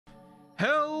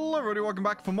Hello everybody, welcome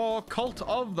back for more Cult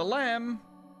of the Lamb.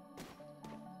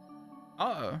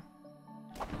 Uh-oh.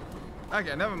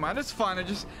 Okay, never mind, it's fine. I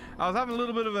was having a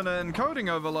little bit of an encoding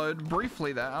overload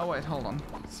briefly there. Oh wait, hold on.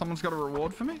 Someone's got a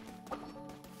reward for me?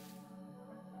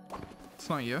 It's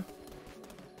not you.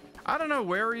 I don't know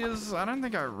where he is. I don't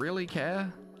think I really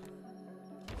care.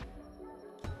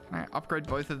 Alright, upgrade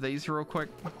both of these real quick.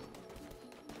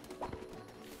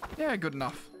 Yeah, good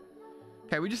enough.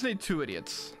 Okay, we just need 2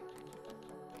 idiots.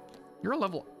 You're a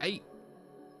level 8.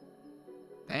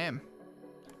 Damn.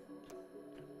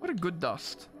 What a good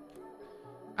dust.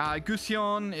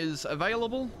 Gusion is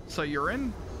available, so you're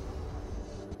in.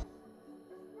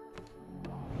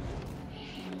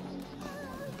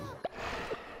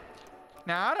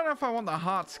 Now, I don't know if I want the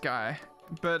hearts guy,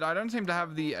 but I don't seem to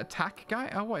have the attack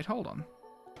guy. Oh, wait, hold on.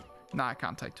 Nah, I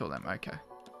can't take 2 of them. Okay.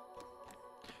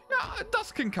 Yeah,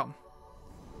 dust can come.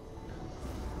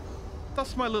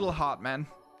 Dust my little heart, man.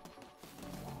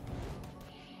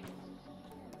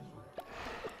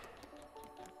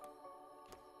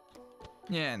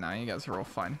 Yeah, no, you guys are all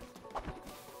fine.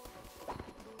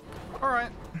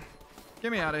 Alright. Get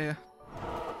me out of here.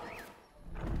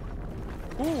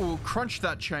 Ooh, crunch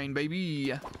that chain,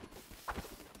 baby.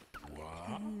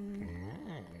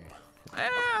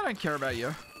 I don't care about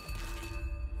you.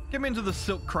 Get me into the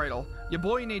silk cradle. Your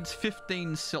boy needs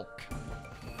 15 silk.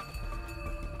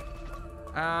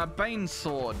 Bane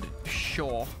sword.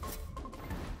 Sure.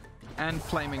 And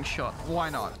flaming shot. Why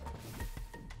not?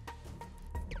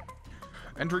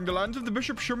 Entering the lands of the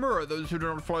Bishop Shamura, those who do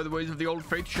not follow the ways of the old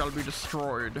faith shall be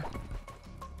destroyed.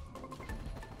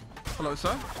 Hello,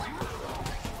 sir.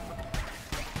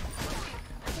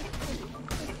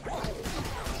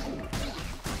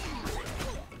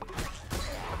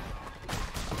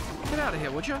 Get out of here,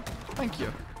 would you? Thank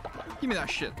you. Give me that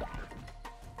shit.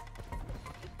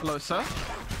 Hello, sir.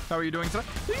 How are you doing today?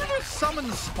 Did you just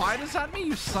summon spiders at me,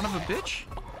 you son of a bitch?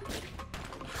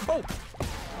 Oh,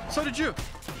 so did you.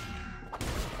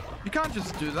 You can't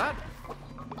just do that.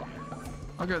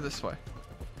 I'll go this way.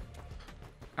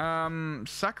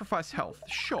 Sacrifice health.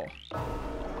 Sure.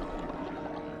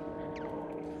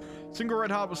 Single red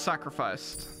heart was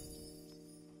sacrificed. ...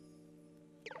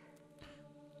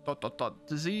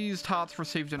 Diseased hearts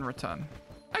received in return.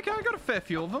 Okay, I got a fair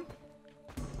few of them.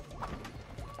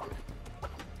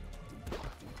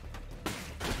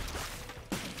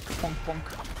 Bonk,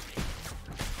 bonk.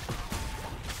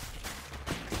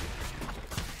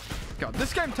 God,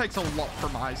 this game takes a lot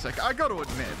from Isaac, I gotta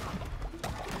admit.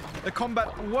 The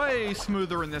combat way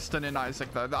smoother in this than in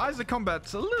Isaac, though. The Isaac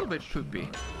combat's a little bit poopy.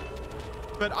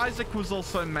 But Isaac was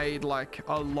also made, like,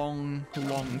 a long,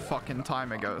 long fucking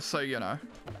time ago, so, you know.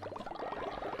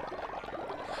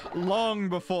 Long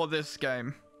before this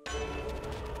game.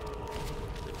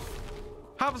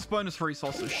 Harvest bonus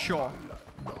resources, sure.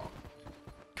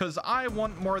 Because I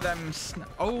want more of them.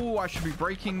 Oh, I should be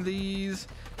breaking these.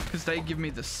 Because they give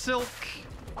me the silk.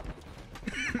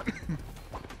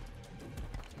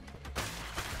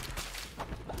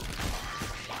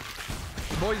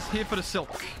 Boys, here for the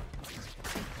silk.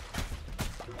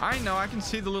 I know, I can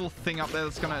see the little thing up there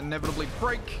that's going to inevitably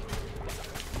break.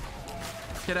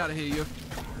 Get out of here, you.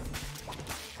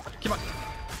 Come on.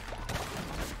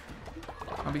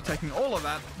 I'll be taking all of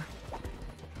that.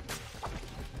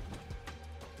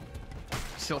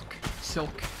 Silk,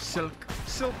 silk, silk,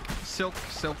 silk, silk,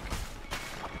 silk.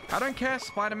 I don't care,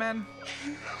 Spider-Man.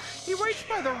 He waits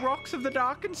by the rocks of the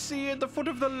darkened sea at the foot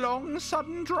of the long,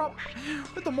 sudden drop.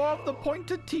 With the more of the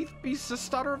pointed teeth beats the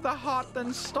stutter of the heart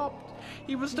then stopped.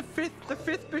 He was the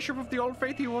fifth bishop of the old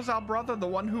faith. He was our brother, the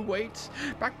one who waits.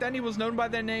 Back then he was known by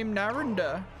the name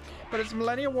Naranda. But as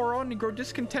millennia wore on, he grew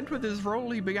discontent with his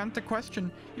role. He began to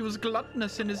question. He was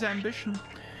gluttonous in his ambition.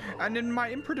 And in my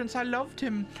imprudence I loved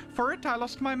him. For it I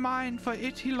lost my mind. For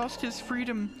it he lost his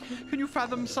freedom. Can you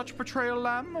fathom such betrayal,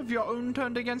 Lamb, of your own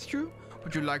turned against you?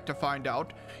 Would you like to find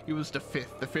out? He was the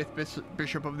fifth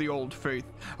bishop of the old faith.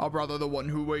 Our brother, the one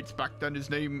who waits. Back then his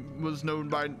name was known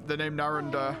by the name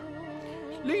Naranda.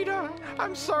 Leader,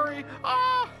 I'm sorry.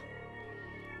 Ah!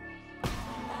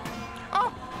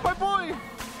 Ah, my boy!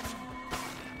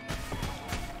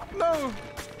 No!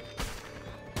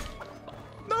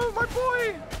 No, my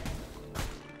boy!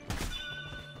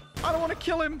 I don't want to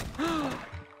kill him.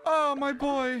 Oh, my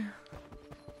boy.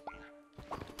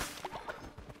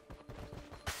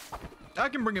 I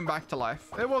can bring him back to life.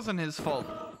 It wasn't his fault.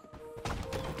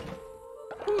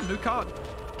 Ooh, new card.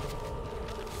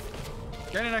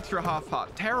 Gain an extra half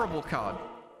heart. Terrible card.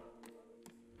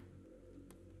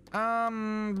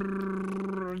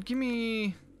 Give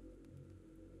me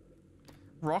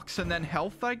rocks and then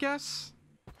health, I guess.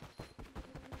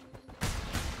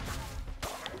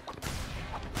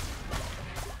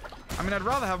 I mean, I'd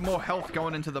rather have more health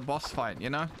going into the boss fight,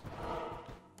 you know?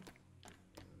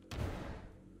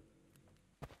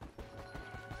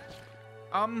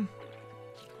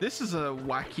 This is a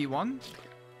wacky one.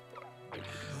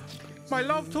 My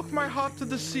love took my heart to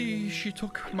the sea. She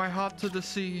took my heart to the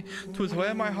sea. 'Twas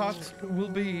where my heart will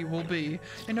be,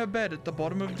 in her bed at the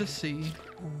bottom of the sea.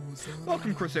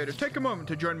 Welcome, Crusader. Take a moment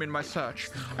to join me in my search.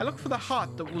 I look for the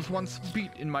heart that was once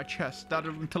beat in my chest, that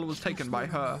until it was taken by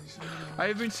her. I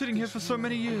have been sitting here for so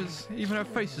many years. Even her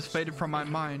face has faded from my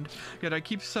mind. Yet I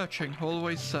keep searching,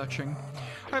 always searching.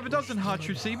 I have a dozen hearts,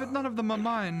 you see, but none of them are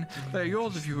mine. They are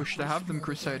yours if you wish to have them,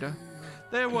 Crusader.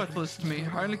 They are worthless to me.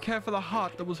 I only care for the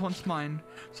heart that was once mine,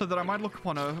 so that I might look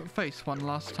upon her face one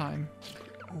last time.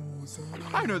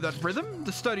 I know that rhythm,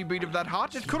 the sturdy beat of that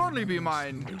heart. It could only be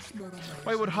mine.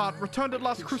 Wayward heart, returned at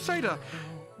last, Crusader.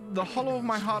 The hollow of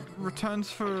my heart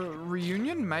returns for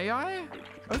reunion, may I?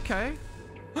 Okay.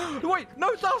 Wait,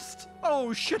 no dust!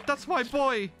 Oh shit, that's my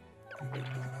boy!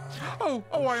 Oh,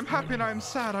 I am happy and I am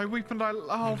sad. I weep and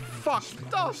oh fuck,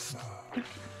 dust!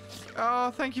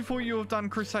 Thank you for what you have done,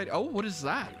 Crusade. Oh, what is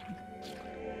that?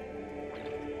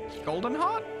 Golden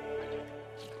heart?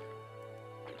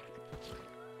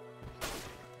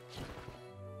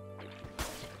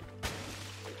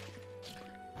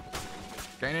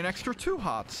 Gain an extra 2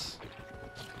 hearts.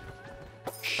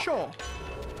 Sure.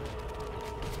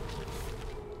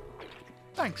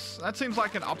 Thanks. That seems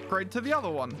like an upgrade to the other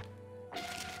one.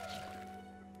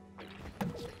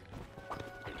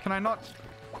 Can I not...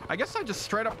 I guess I just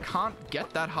straight up can't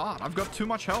get that heart. I've got too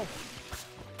much health.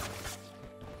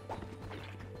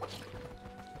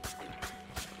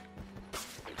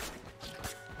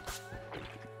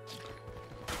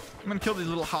 I'm gonna kill these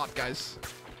little heart guys.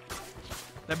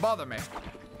 They bother me.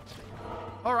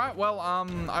 Alright, well,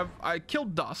 I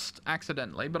killed Dust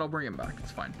accidentally, but I'll bring him back.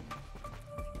 It's fine.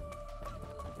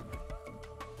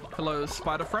 Hello,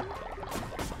 spider friend.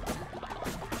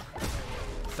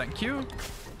 Thank you.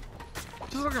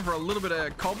 Just looking for a little bit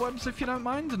of cobwebs, if you don't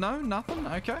mind. No, nothing?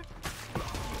 Okay.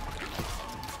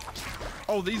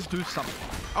 Oh, these do something.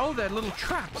 Oh, they're little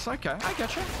traps. Okay, I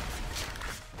getcha.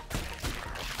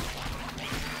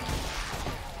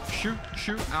 Shoot,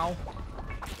 shoot, ow.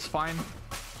 It's fine.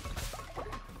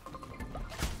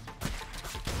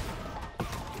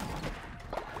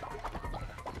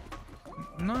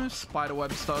 No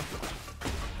spiderweb stuff.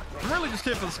 I'm really just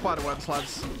here for the spiderwebs,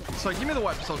 lads. So give me the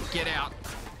webs, I'll get out.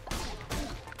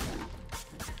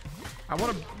 I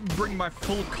want to bring my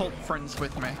full cult friends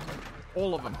with me.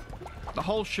 All of them. The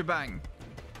whole shebang.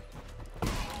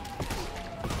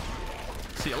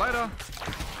 See you later.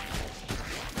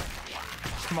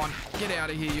 Come on, get out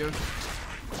of here, you.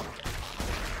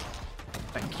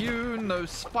 Thank you. No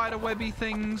spiderwebby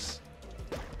things.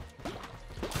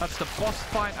 That's the boss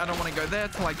fight. I don't want to go there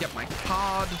till I get my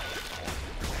card.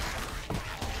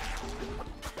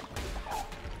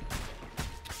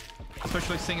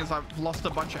 Especially seeing as I've lost a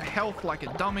bunch of health like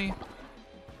a dummy.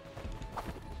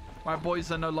 My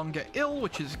boys are no longer ill,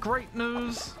 which is great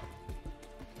news.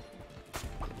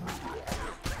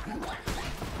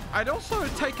 I'd also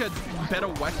take a better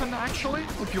weapon, actually,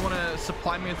 if you want to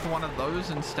supply me with one of those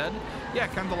instead. Yeah,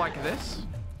 kind of like this.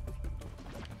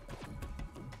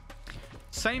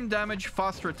 Same damage,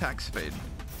 faster attack speed.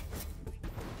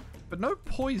 But no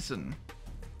poison.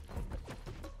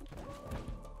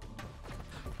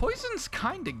 Poison's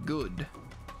kind of good.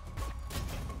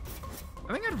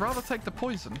 I think I'd rather take the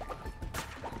poison.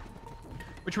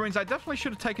 Which means I definitely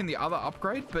should have taken the other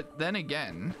upgrade, but then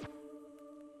again...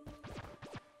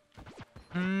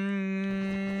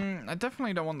 I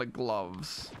definitely don't want the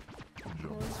gloves.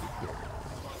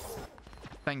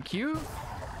 Thank you.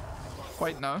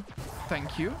 Wait, no.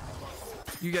 Thank you.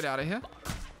 You get out of here.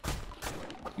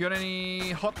 You got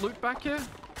any hot loot back here?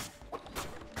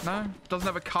 No? Doesn't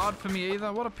have a card for me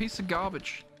either? What a piece of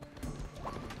garbage.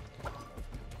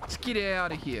 Let's get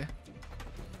out of here.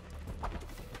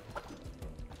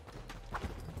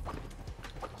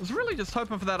 I was really just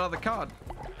hoping for that other card.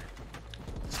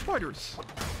 Spiders.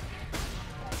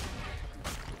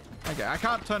 Okay, I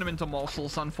can't turn them into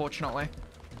morsels, unfortunately.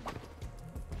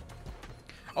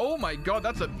 Oh my god,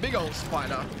 that's a big old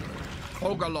spider.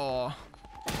 Ogalaw.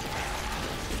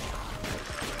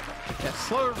 Yeah,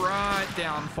 slow right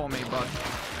down for me, bud.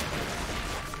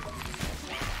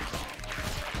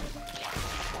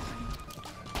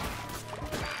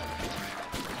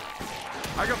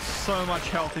 I got so much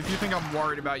health. If you think I'm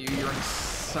worried about you, you're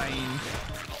insane.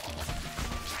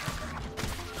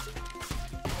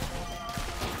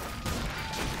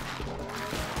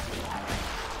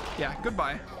 Yeah,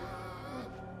 goodbye.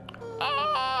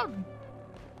 Ah!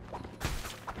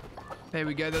 There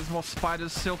we go. There's more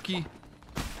spiders, Silky.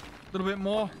 A little bit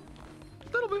more.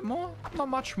 A little bit more. Not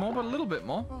much more, but a little bit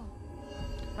more.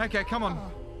 Okay, come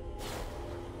on.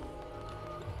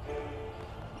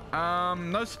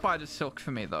 No spider silk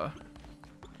for me, though.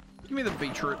 Give me the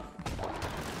beetroot.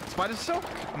 Spider silk?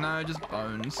 No, just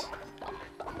bones.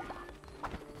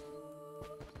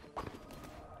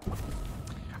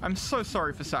 I'm so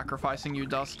sorry for sacrificing you,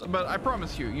 Dust, but I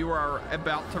promise you, you are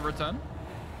about to return.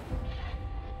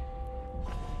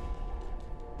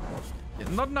 Yeah,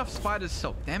 not enough spider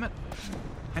silk, damn it.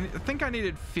 I think I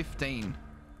needed 15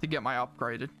 to get my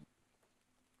upgraded.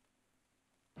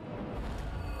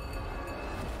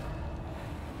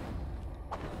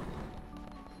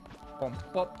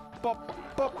 Bop, bop,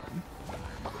 bop, bop.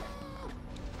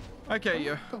 Okay,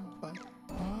 you.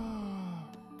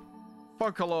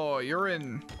 Folklore, you're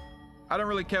in. I don't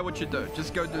really care what you do.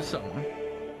 Just go do something.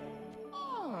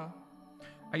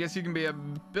 I guess you can be a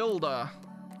builder.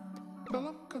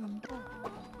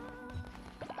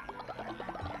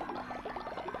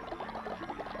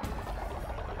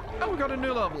 Oh, we got a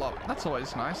new level up. That's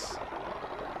always nice.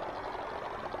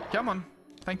 Come on.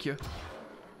 Thank you.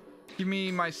 Give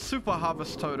me my super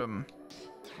harvest totem.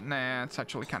 Nah, it's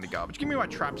actually kind of garbage. Give me my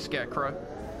trap scarecrow.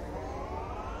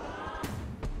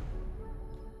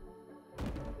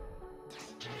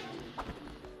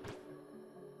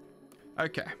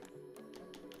 Okay.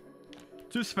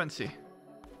 Too spency.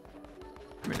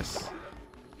 Give me this.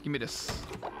 Give me this.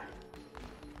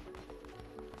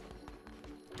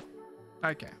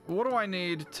 Okay. What do I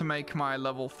need to make my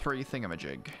level 3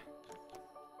 thingamajig?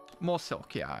 More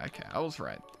silk. Yeah, okay. I was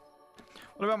right.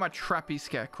 What about my trappy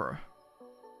scarecrow?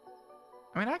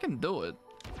 I mean, I can do it.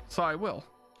 So I will.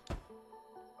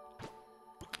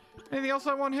 Anything else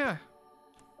I want here?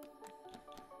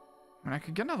 I mean, I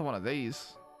could get another one of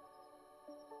these.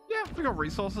 Yeah, we got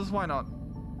resources. Why not?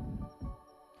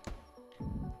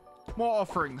 More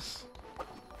offerings.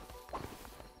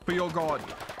 For your god.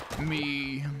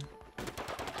 Me.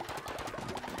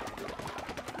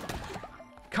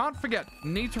 Can't forget.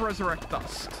 Need to resurrect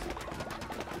Dust.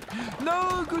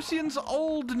 No! Gusian's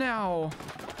old now.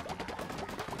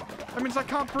 That means I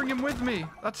can't bring him with me.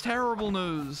 That's terrible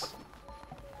news.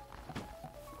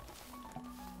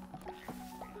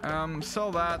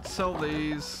 Sell that. Sell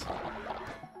these.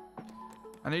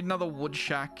 I need another wood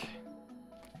shack.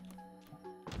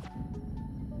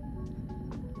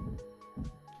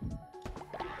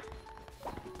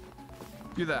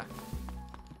 Do that.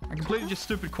 I completed your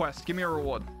stupid quest. Give me a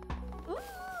reward.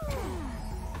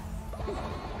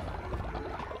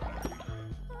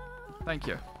 Thank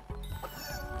you.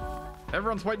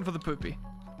 Everyone's waiting for the poopy.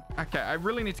 Okay, I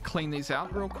really need to clean these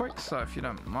out real quick, so if you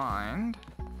don't mind.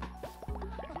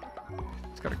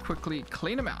 Just gotta quickly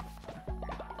clean them out.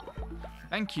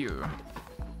 Thank you.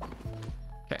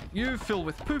 Okay, you fill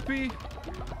with poopy.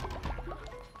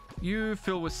 You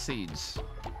fill with seeds.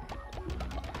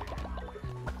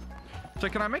 So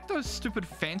can I make those stupid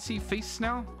fancy feasts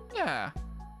now? Yeah.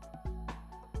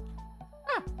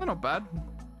 Ah, they're not bad.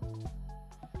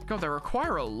 God, they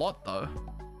require a lot though.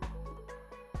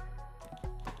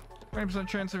 20%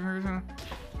 chance of everything.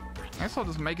 I guess I'll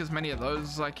just make as many of those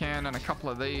as I can and a couple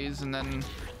of these and then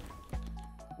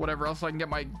whatever else I can get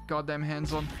my goddamn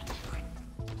hands on.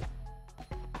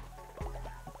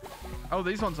 Oh,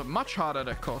 these ones are much harder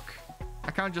to cook.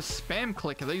 I can't just spam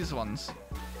click these ones.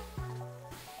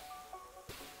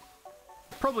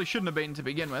 Probably shouldn't have been to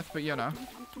begin with, but you know.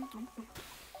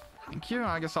 Thank you.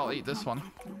 I guess I'll eat this one.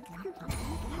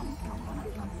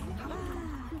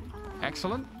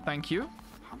 Excellent. Thank you.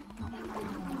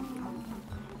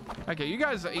 Okay, you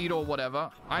guys eat or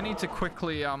whatever. I need to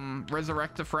quickly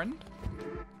resurrect a friend.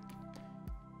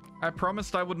 I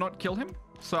promised I would not kill him,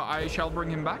 so I shall bring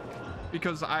him back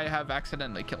because I have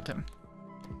accidentally killed him.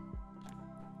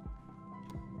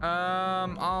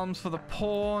 Alms for the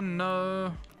poor,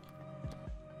 no.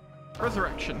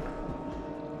 Resurrection.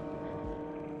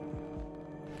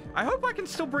 I hope I can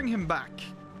still bring him back.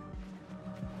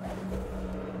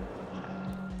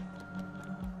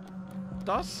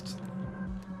 Dust?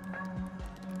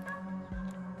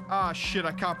 Ah, shit,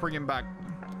 I can't bring him back.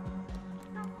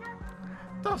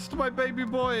 Dust, my baby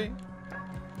boy.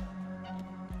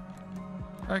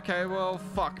 Okay, well,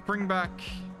 fuck. Bring back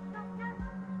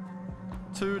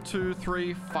 2, 2,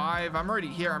 3, 5. I'm already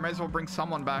here. I may as well bring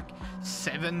someone back.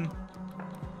 7.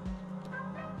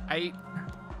 8.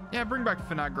 Yeah, bring back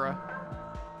Finagra.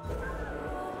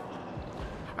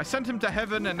 I sent him to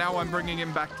heaven and now I'm bringing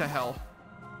him back to hell.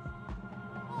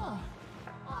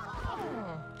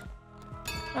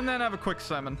 And then have a quick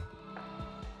sermon.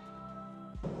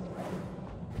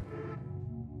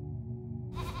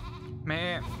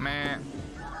 Meh, meh.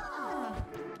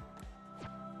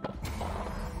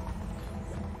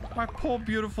 My poor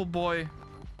beautiful boy.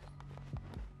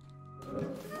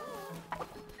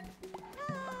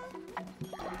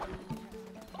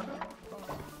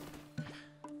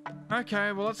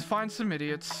 Okay, well, let's find some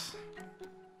idiots.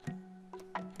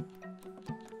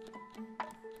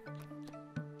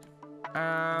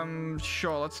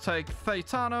 Sure, let's take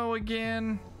Theitano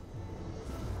again.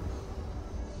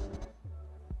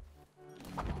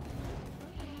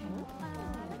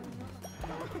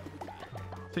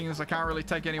 Thing is, I can't really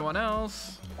take anyone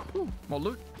else. Ooh, more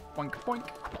loot. Boink, boink.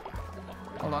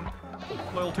 Hold on.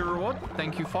 Loyalty reward.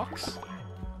 Thank you, Fox.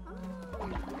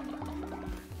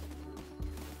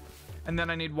 And then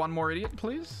I need one more idiot,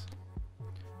 please.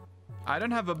 I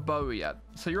don't have a bow yet.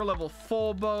 So you're level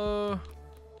 4 bow.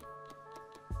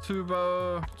 2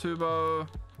 bow. 2 bow.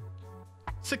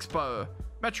 6 bow.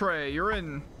 Metre, you're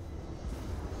in.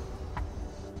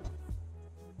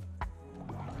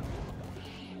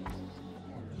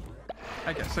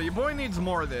 Okay, so your boy needs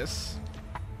more of this.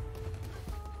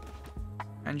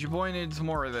 And your boy needs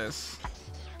more of this.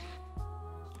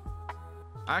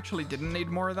 I actually didn't need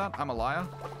more of that. I'm a liar.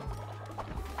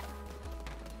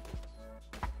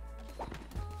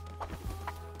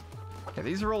 Okay,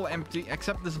 these are all empty,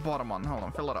 except this bottom one. Hold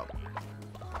on, fill it up.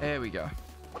 There we go.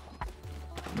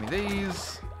 Give me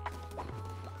these.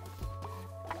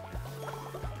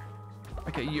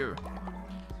 Okay, you.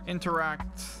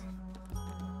 Interact.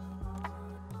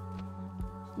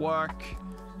 Work.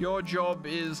 Your job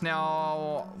is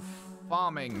now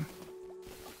farming.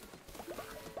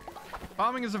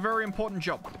 Farming is a very important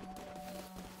job.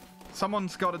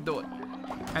 Someone's got to do it.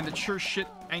 And it sure shit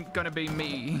ain't gonna be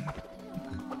me.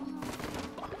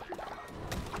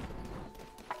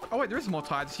 Oh wait, there is more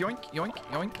tides. Yoink, yoink,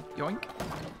 yoink, yoink.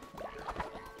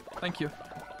 Thank you.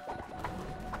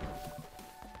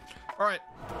 Alright.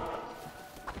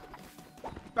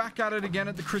 Back at it again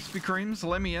at the Krispy Kremes.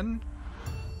 Let me in.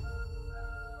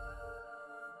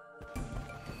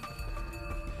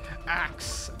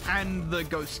 Axe and the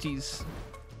ghosties.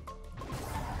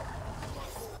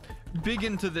 Big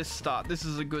into this start. This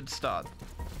is a good start.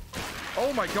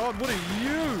 Oh my god, what are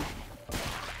you?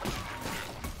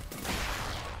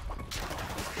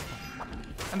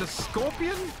 And a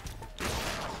scorpion?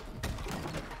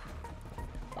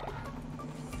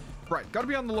 Right, gotta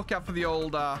be on the lookout for the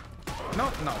old, no.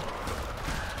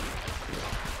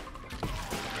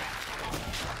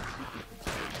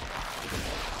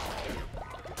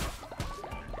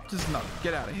 Just no,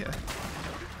 get out of here.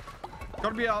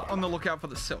 Gotta be out on the lookout for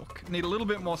the silk. Need a little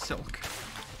bit more silk.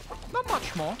 Not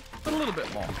much more, but a little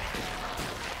bit more.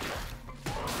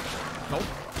 Nope.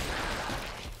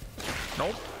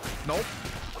 Nope. Nope.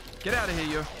 Get out of here,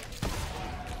 you.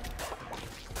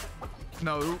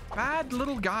 No. Bad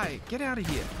little guy. Get out of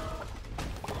here.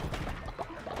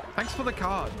 Thanks for the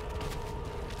card.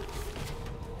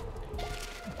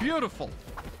 Beautiful.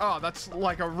 Oh, that's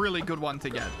like a really good one to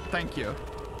get. Thank you.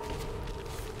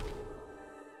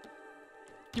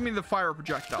 Give me the fire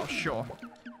projectile, sure.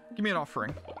 Give me an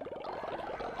offering.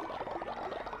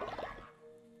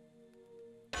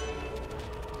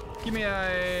 Give me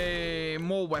a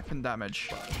more weapon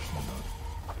damage.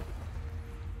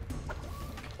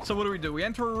 So what do? We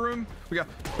enter a room, we go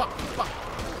bop, bop,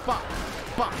 bop,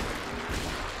 bop.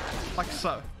 Like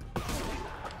so.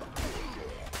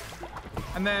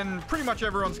 And then pretty much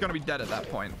everyone's gonna be dead at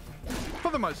that point. For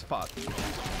the most part.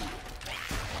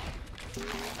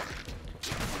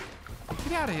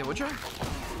 Get out of here, would you?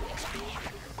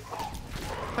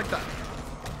 Take that.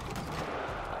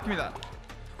 Give me that.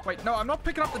 Wait, no, I'm not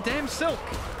picking up the damn silk.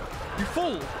 You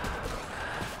fool.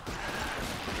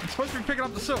 I'm supposed to be picking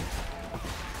up the silk.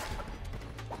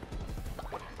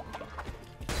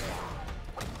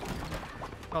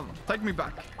 Oh, take me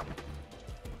back.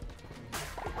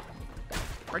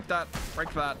 Break that,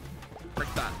 break that,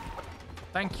 break that.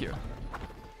 Thank you.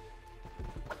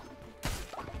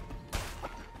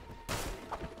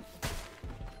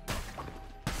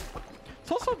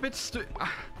 It's also a bit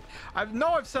I know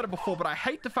I've said it before, but I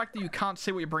hate the fact that you can't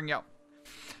see what you're bringing up.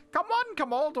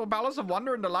 Come all to a palace of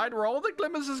wonder and delight where all that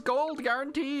glimmers is gold,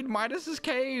 guaranteed. Midas's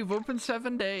cave, open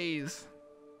 7 days.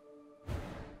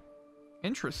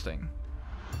 Interesting.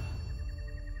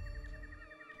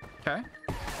 Okay.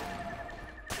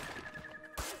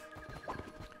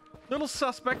 Little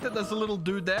suspect that there's a little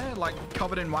dude there, like,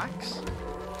 covered in wax.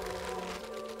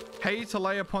 Hay to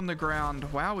lay upon the ground.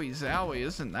 Wowie zowie,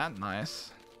 isn't that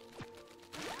nice?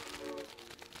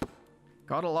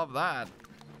 Gotta love that.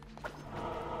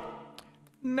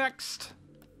 Next.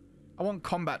 I want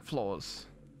combat floors.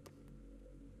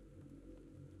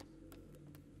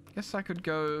 Guess I could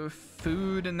go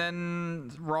food and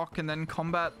then rock and then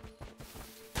combat.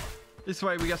 This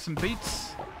way we get some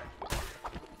beats.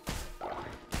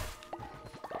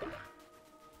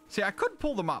 See, I could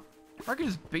pull them up. Or I could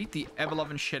just beat the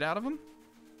ever-loving shit out of them.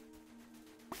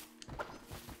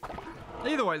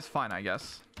 Either way is fine, I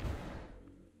guess.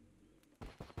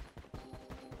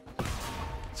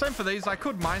 Same for these. I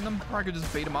could mine them, or I could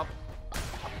just beat them up.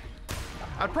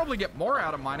 I'd probably get more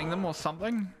out of mining them or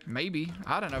something. Maybe.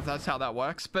 I don't know if that's how that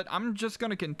works, but I'm just going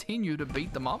to continue to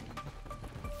beat them up.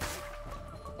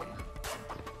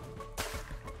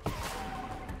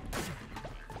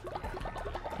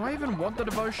 Do I even want the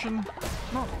devotion?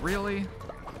 Not really.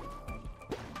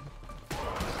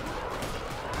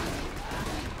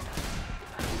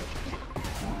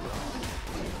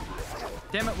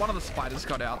 Damn it, one of the spiders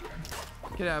got out.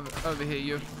 Get out over here,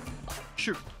 you.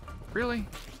 Shoot. Really?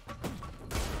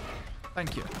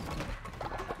 Thank you.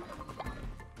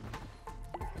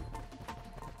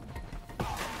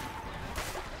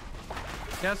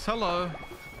 Yes, hello.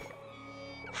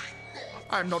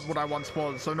 I am not what I once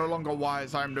was, so no longer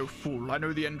wise. I am no fool. I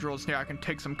know the end draws near. I can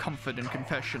take some comfort in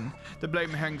confession. The blame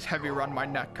hangs heavy around my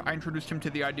neck. I introduced him to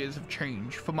the ideas of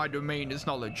change, for my domain is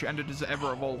knowledge, and it is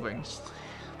ever evolving.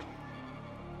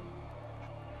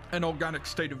 An organic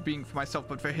state of being for myself,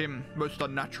 but for him, most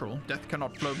unnatural. Death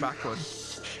cannot flow backward.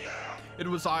 It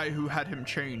was I who had him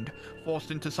chained,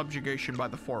 forced into subjugation by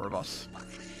the four of us.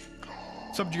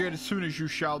 Subjugate as soon as you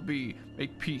shall be.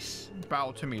 Make peace.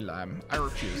 Bow to me, lamb. I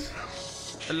refuse.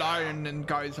 A lion in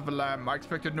guise of a lamb. I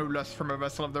expected no less from a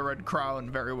vessel of the Red Crown.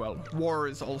 Very well. War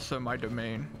is also my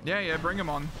domain. Yeah, bring him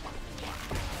on.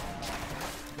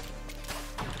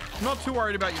 I'm not too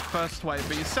worried about your first wave,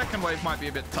 but your second wave might be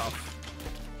a bit tough.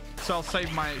 So I'll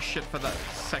save my shit for that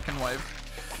second wave.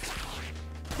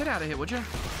 Get out of here, would you?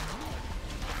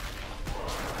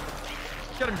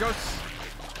 Get him, ghosts.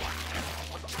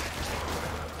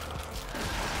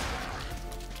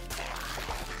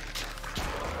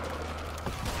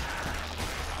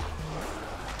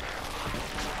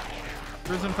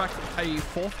 There is in fact a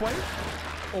fourth wave,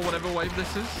 or whatever wave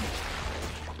this is.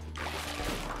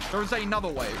 There is another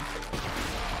wave.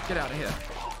 Get out of here.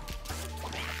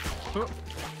 Oh.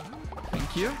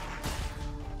 Thank you.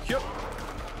 Yep.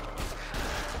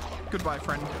 Goodbye,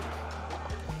 friend.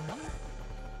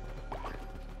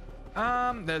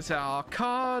 There's our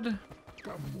card.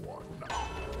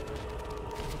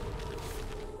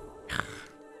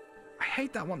 I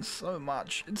hate that one so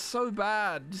much. It's so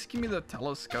bad. Just give me the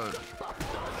telescope.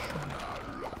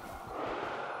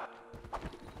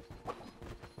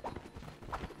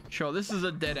 Sure, this is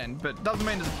a dead end, but doesn't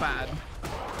mean it's bad.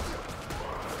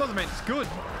 Doesn't mean it's good,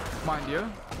 mind you.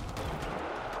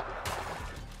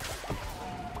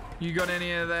 You got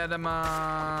any of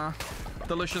that,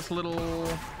 delicious little...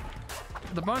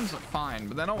 The bones are fine,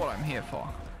 but they're not what I'm here for.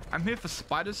 I'm here for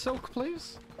spider silk,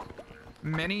 please.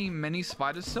 Many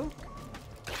spider silk.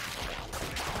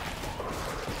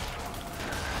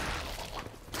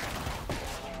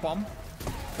 Bomb.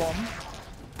 Bomb.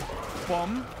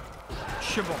 Bomb.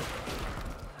 Shibble.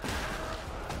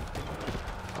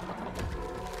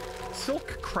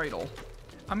 Silk Cradle.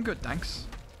 I'm good, thanks.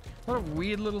 What a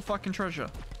weird little fucking treasure.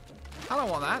 I don't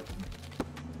want that.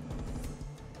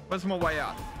 Where's my way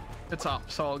out? It's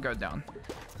up, so I'll go down.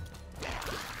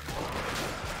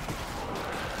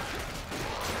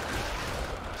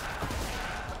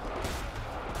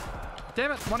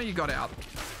 Damn it, one of you got out.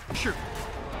 Shoot.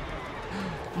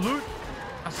 Loot.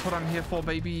 That's what I'm here for,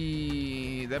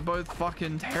 baby. They're both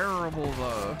fucking terrible,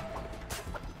 though.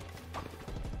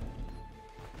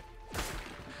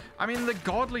 I mean, the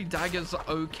godly dagger's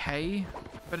okay,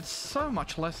 but it's so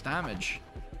much less damage.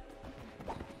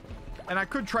 And I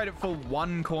could trade it for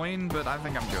 1 coin, but I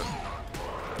think I'm good.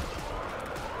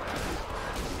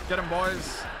 Get him,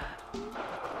 boys.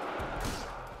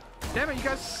 Damn it, you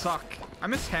guys suck. I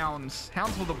miss hounds.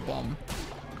 Hounds with a bomb.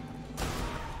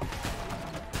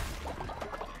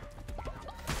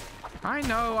 I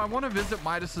know, I want to visit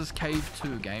Midas's cave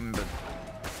too, game, but...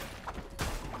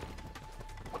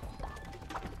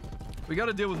 we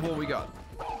gotta deal with what we got.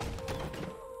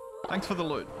 Thanks for the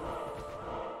loot.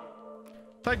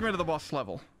 Take me to the boss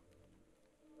level.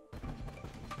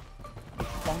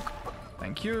 Bonk.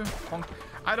 Thank you. Bonk.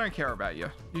 I don't care about you.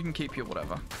 You can keep your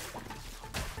whatever.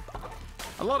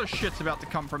 A lot of shit's about to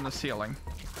come from the ceiling.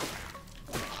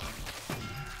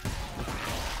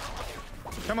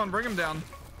 Come on, bring him down.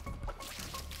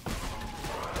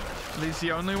 Are these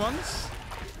the only ones?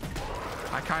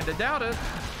 I kinda doubt it.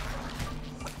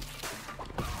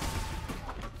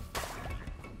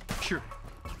 Shoot.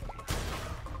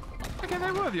 Okay,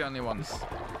 they were the only ones.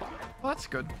 Well, that's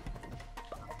good.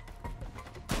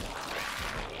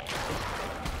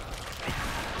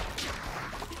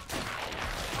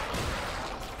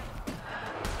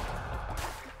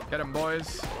 Get him,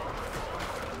 boys.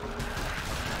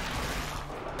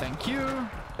 Thank you.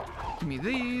 Give me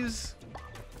these.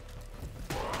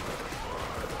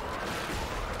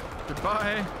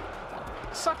 Goodbye.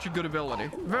 Such a good ability.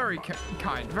 Very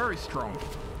kind. Very strong.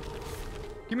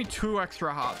 Give me 2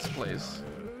 extra hearts, please.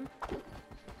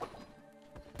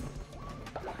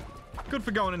 Good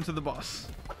for going into the boss.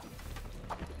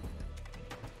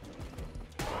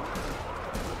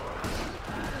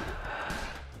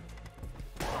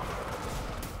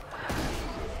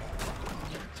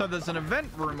 So there's an event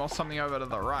room or something over to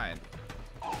the right.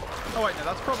 Oh wait, no,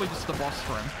 that's probably just the boss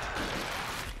room.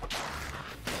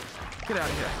 Get out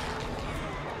of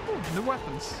here. Ooh, new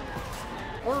weapons.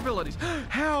 Or abilities.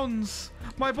 Hounds!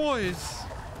 My boys!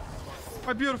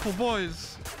 My beautiful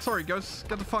boys. Sorry, ghosts,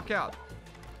 get the fuck out.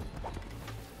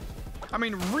 I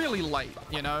mean, really late,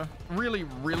 you know? Really,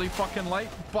 really fucking late,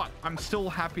 but I'm still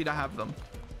happy to have them.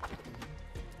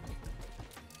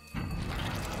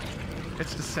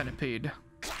 It's the centipede.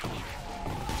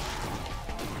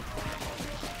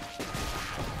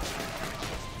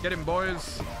 Get him,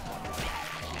 boys.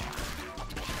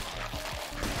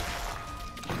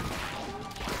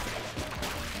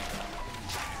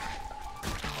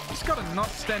 Just gotta not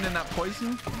stand in that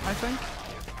poison, I think.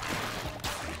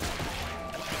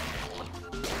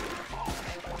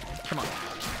 Come on.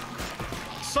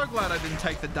 So glad I didn't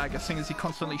take the dagger, seeing as he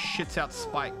constantly shits out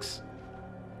spikes.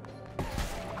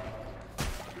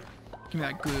 Give me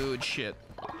that good shit.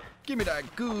 Give me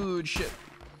that good shit.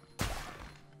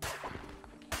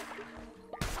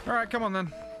 Alright, come on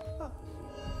then.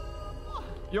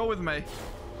 You're with me.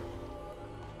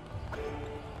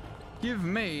 Give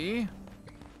me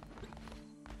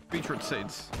beetroot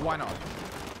seeds. Why not?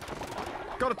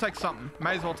 Gotta take something.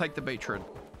 May as well take the beetroot.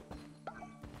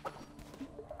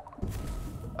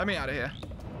 Let me out of here.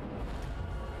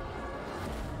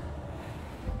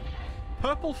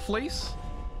 Purple fleece?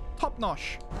 Top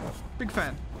notch. Big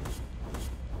fan.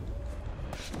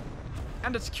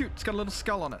 And it's cute. It's got a little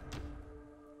skull on it.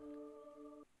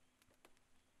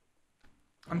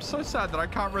 I'm so sad that I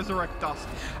can't resurrect Dust.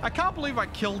 I can't believe I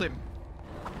killed him.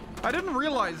 I didn't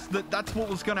realize that that's what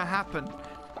was gonna happen.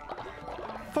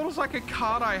 Thought it was like a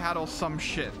card I had or some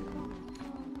shit.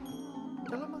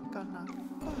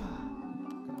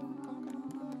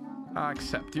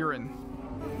 Except you're in.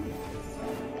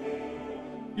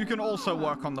 You can also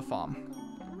work on the farm.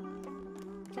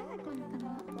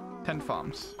 10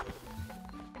 farms.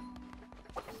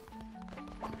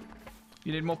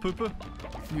 You need more poo-poo?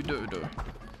 You do.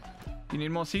 You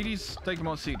need more CDs? Take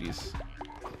more CDs.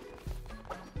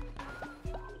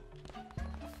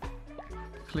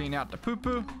 Clean out the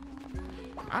poo-poo.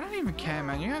 I don't even care,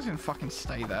 man. You guys can fucking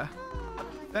stay there.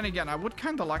 Then again, I would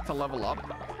kind of like to level up.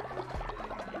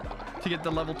 To get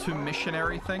the level 2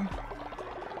 missionary thing.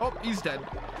 Oh, he's dead.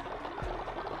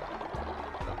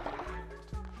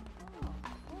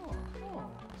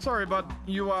 Sorry, bud.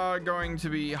 You are going to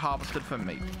be harvested for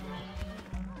meat.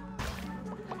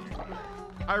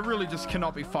 I really just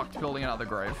cannot be fucked building another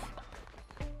grave.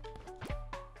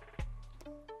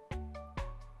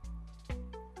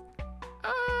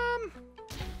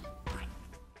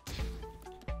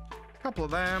 Couple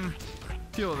of them.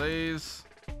 Few of these.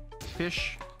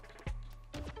 Fish.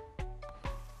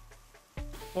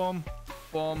 Boom.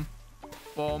 Boom.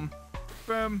 Boom.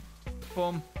 Boom.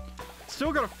 Boom.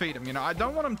 Still gotta feed him, you know. I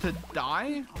don't want him to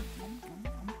die.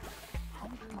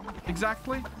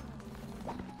 Exactly.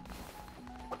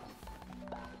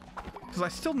 Because I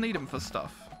still need him for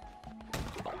stuff.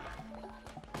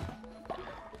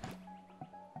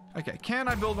 Okay, can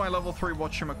I build my level 3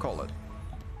 whatchamacallit?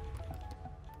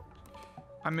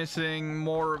 I'm missing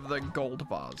more of the gold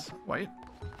bars. Wait.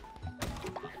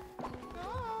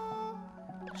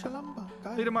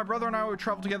 Leader, my brother and I would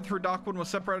travel together through Darkwood and were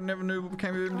separated, never knew what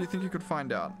became of him. Do you think you could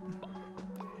find out?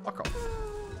 Fuck off.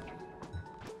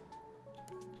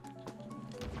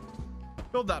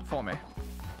 Build that for me.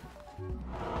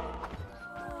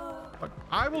 Look,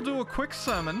 I will do a quick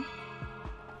sermon,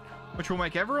 which will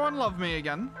make everyone love me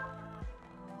again.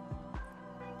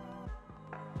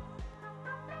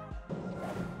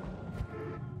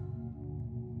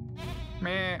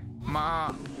 Meh,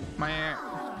 ma, meh.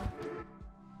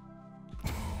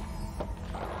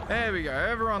 There we go.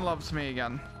 Everyone loves me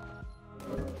again.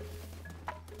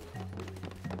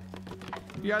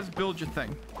 You guys build your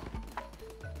thing.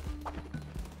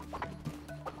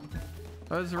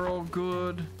 Those are all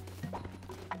good.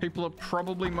 People are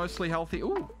probably mostly healthy.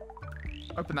 Ooh.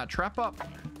 Open that trap up.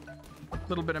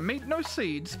 Little bit of meat. No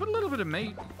seeds, but a little bit of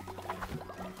meat.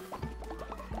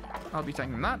 I'll be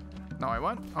taking that. No, I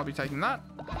won't. I'll be taking that.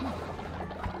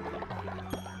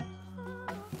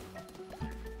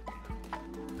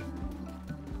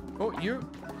 Oh, you.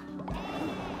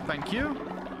 Thank you.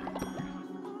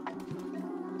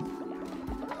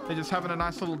 They're just having a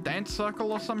nice little dance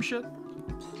circle or some shit.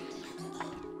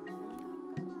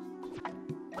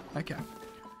 Okay.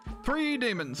 3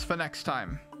 demons for next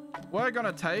time. We're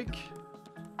gonna take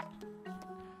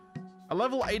a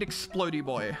level 8 explodey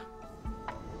boy.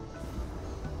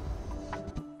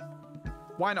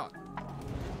 Why not?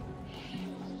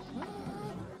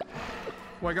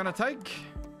 We're gonna take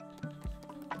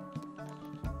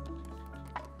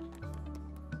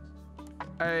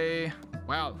a...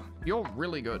 Wow, you're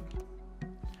really good.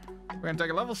 We're gonna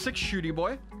take a level 6 shooty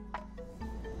boy.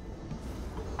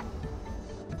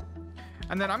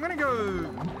 And then I'm gonna go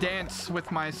dance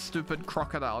with my stupid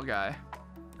crocodile guy.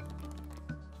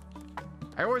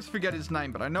 I always forget his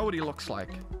name, but I know what he looks like.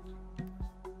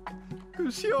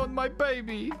 Kusion, my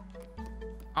baby.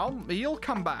 He'll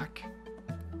come back.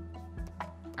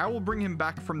 I will bring him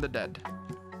back from the dead.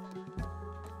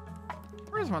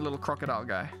 Where's my little crocodile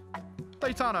guy?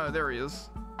 Daytano, there he is.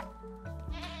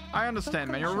 I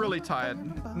understand, man. You're really tired.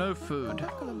 No food.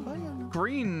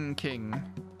 Green King.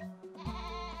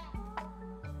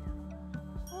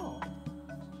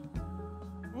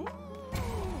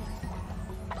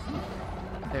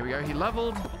 There we go. He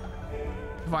leveled.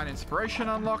 Divine Inspiration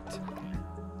unlocked.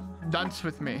 Dance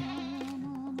with me.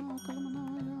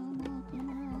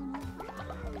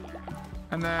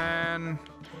 And then...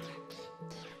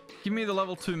 Give me the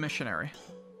level 2 missionary.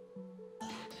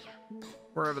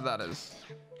 Wherever that is.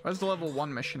 Where's the level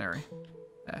 1 missionary?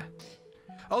 Yeah.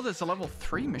 Oh, there's a level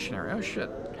 3 missionary. Oh, shit.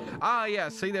 Ah, yeah.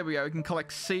 See, there we go. It can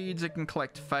collect seeds. It can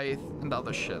collect faith and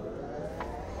other shit.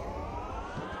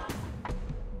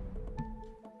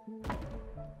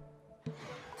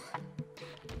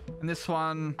 And this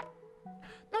one...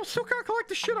 No, still can't collect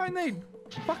the shit I need.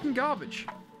 Fucking garbage.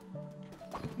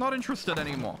 Not interested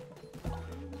anymore.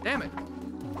 Damn it.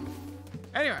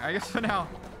 Anyway, I guess for now...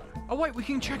 Oh, wait, we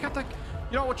can check out the...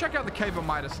 You know, we'll check out the Cave of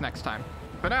Midas next time.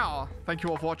 For now, thank you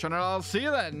all for watching, and I'll see you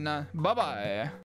then. Bye-bye.